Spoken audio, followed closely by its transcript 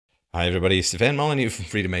Hi everybody, Stefan Molyneux from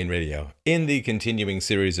Free Domain Radio. In the continuing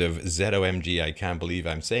series of ZOMG, I can't believe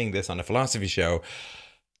I'm saying this on a philosophy show,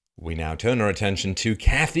 we now turn our attention to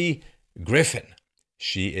Kathy Griffin.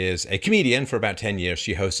 She is a comedian for about 10 years.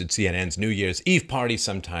 She hosted CNN's New Year's Eve party,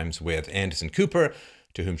 sometimes with Anderson Cooper,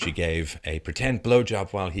 to whom she gave a pretend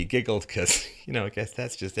blowjob while he giggled, because, I guess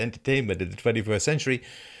that's just entertainment in the 21st century.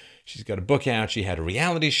 She's got a book out. She had a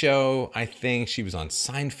reality show. I think she was on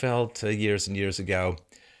Seinfeld years and years ago.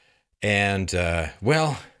 And,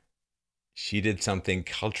 she did something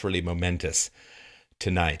culturally momentous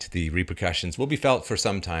tonight. The repercussions will be felt for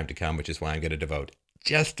some time to come, which is why I'm going to devote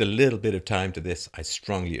just a little bit of time to this. I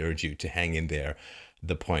strongly urge you to hang in there.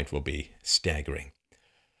 The point will be staggering.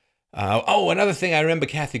 Another thing I remember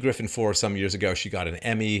Kathy Griffin for some years ago, she got an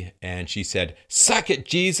Emmy and she said, "Suck it,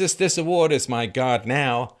 Jesus, this award is my God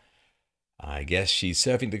now." I guess she's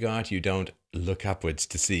serving the God you don't look upwards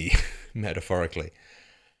to see, metaphorically.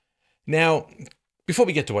 Now, before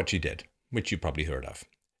we get to what she did, which you probably heard of,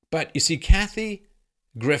 but you see, Kathy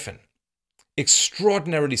Griffin,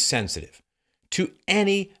 extraordinarily sensitive to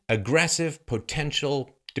any aggressive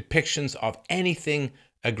potential depictions of anything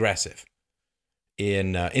aggressive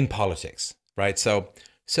in politics, right? So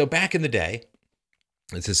back in the day,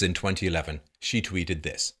 this is in 2011, she tweeted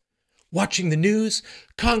this. "Watching the news,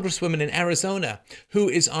 Congresswoman in Arizona, who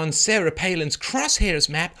is on Sarah Palin's crosshairs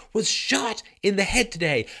map, was shot in the head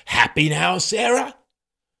today. Happy now, Sarah?"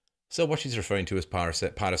 So what she's referring to is part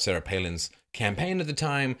of Sarah Palin's campaign at the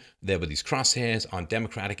time. There were these crosshairs on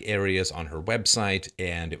Democratic areas on her website,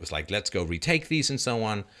 and it was like, let's go retake these and so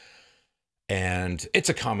on. And it's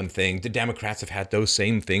a common thing. The Democrats have had those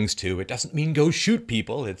same things too. It doesn't mean go shoot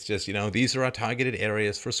people. It's just, these are our targeted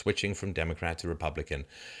areas for switching from Democrat to Republican,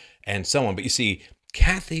 and so on. But you see,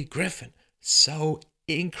 Kathy Griffin, so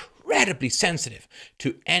incredibly sensitive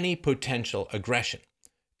to any potential aggression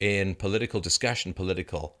in political discussion,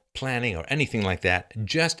 political planning, or anything like that,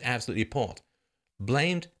 just absolutely appalled.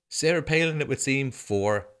 Blamed Sarah Palin, it would seem,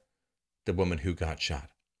 for the woman who got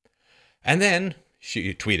shot. And then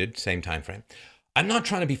she tweeted, same time frame, "I'm not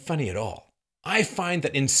trying to be funny at all. I find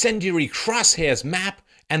that incendiary crosshairs map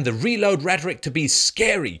and the reload rhetoric to be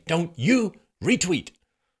scary. Don't you?" Retweet.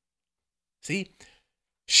 See,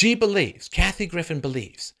 Kathy Griffin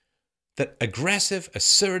believes that aggressive,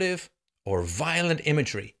 assertive, or violent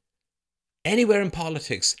imagery anywhere in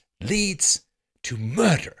politics leads to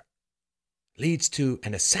murder, leads to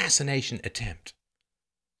an assassination attempt.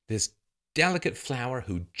 This delicate flower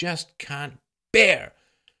who just can't bear,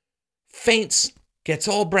 faints, gets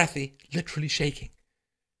all breathy, literally shaking,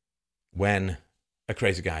 when a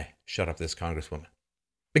crazy guy shot up this congresswoman.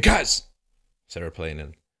 Because Sarah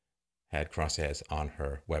Palin had crosshairs on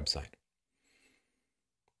her website.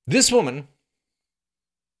 This woman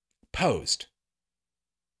posed,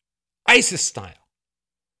 ISIS style,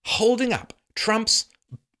 holding up Trump's,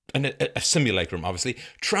 a simulacrum obviously,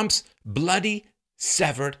 Trump's bloody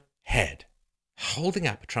severed head. Holding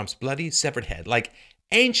up Trump's bloody severed head, like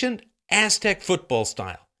ancient Aztec football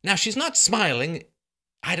style. Now, she's not smiling.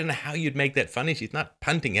 I don't know how you'd make that funny. She's not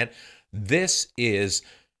punting it. This is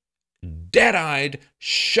dead-eyed,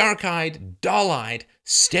 shark-eyed, doll-eyed,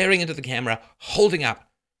 staring into the camera, holding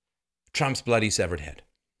up Trump's bloody severed head.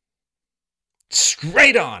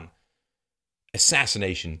 Straight on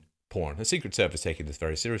assassination porn. The Secret Service taking this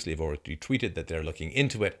very seriously. Have already tweeted that they're looking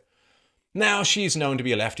into it. Now, she's known to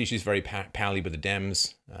be a lefty. She's very pally with the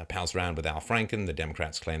Dems, pals around with Al Franken. The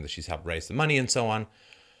Democrats claim that she's helped raise the money and so on.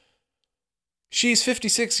 She's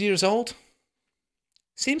 56 years old.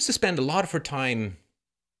 Seems to spend a lot of her time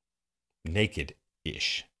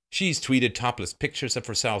naked-ish. She's tweeted topless pictures of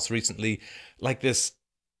herself recently, like this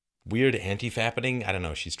weird anti-fappening. I don't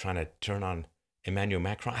know. She's trying to turn on Emmanuel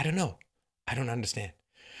Macron. I don't know. I don't understand.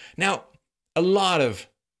 Now, a lot of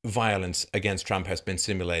violence against Trump has been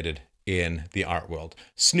simulated in the art world.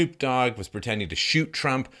 Snoop Dogg was pretending to shoot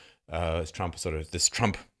Trump. This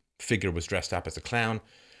Trump figure was dressed up as a clown.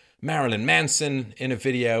 Marilyn Manson, in a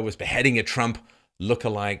video, was beheading a Trump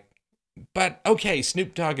lookalike. But okay,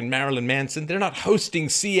 Snoop Dogg and Marilyn Manson, they're not hosting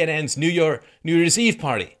CNN's New Year's Eve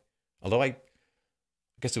party. Although I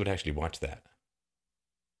guess I would actually watch that.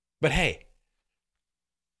 But hey,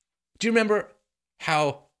 do you remember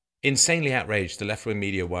how insanely outraged the left-wing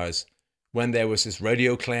media was when there was this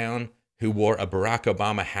rodeo clown who wore a Barack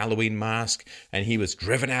Obama Halloween mask and he was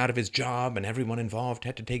driven out of his job and everyone involved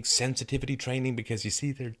had to take sensitivity training because, you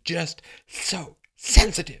see, they're just so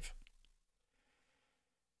sensitive.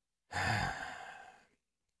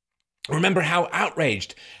 Remember how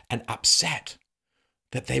outraged and upset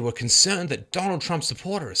that they were concerned that Donald Trump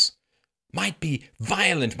supporters might be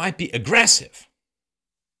violent, might be aggressive.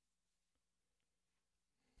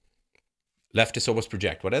 Leftists always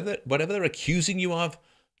project whatever they're accusing you of,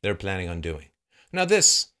 they're planning on doing. Now,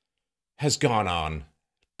 this has gone on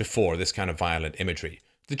before, this kind of violent imagery.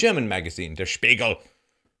 The German magazine, Der Spiegel,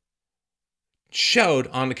 showed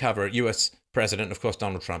on the cover US President, of course,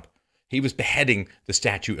 Donald Trump. He was beheading the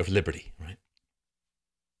Statue of Liberty, right?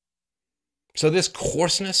 So this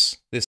coarseness, this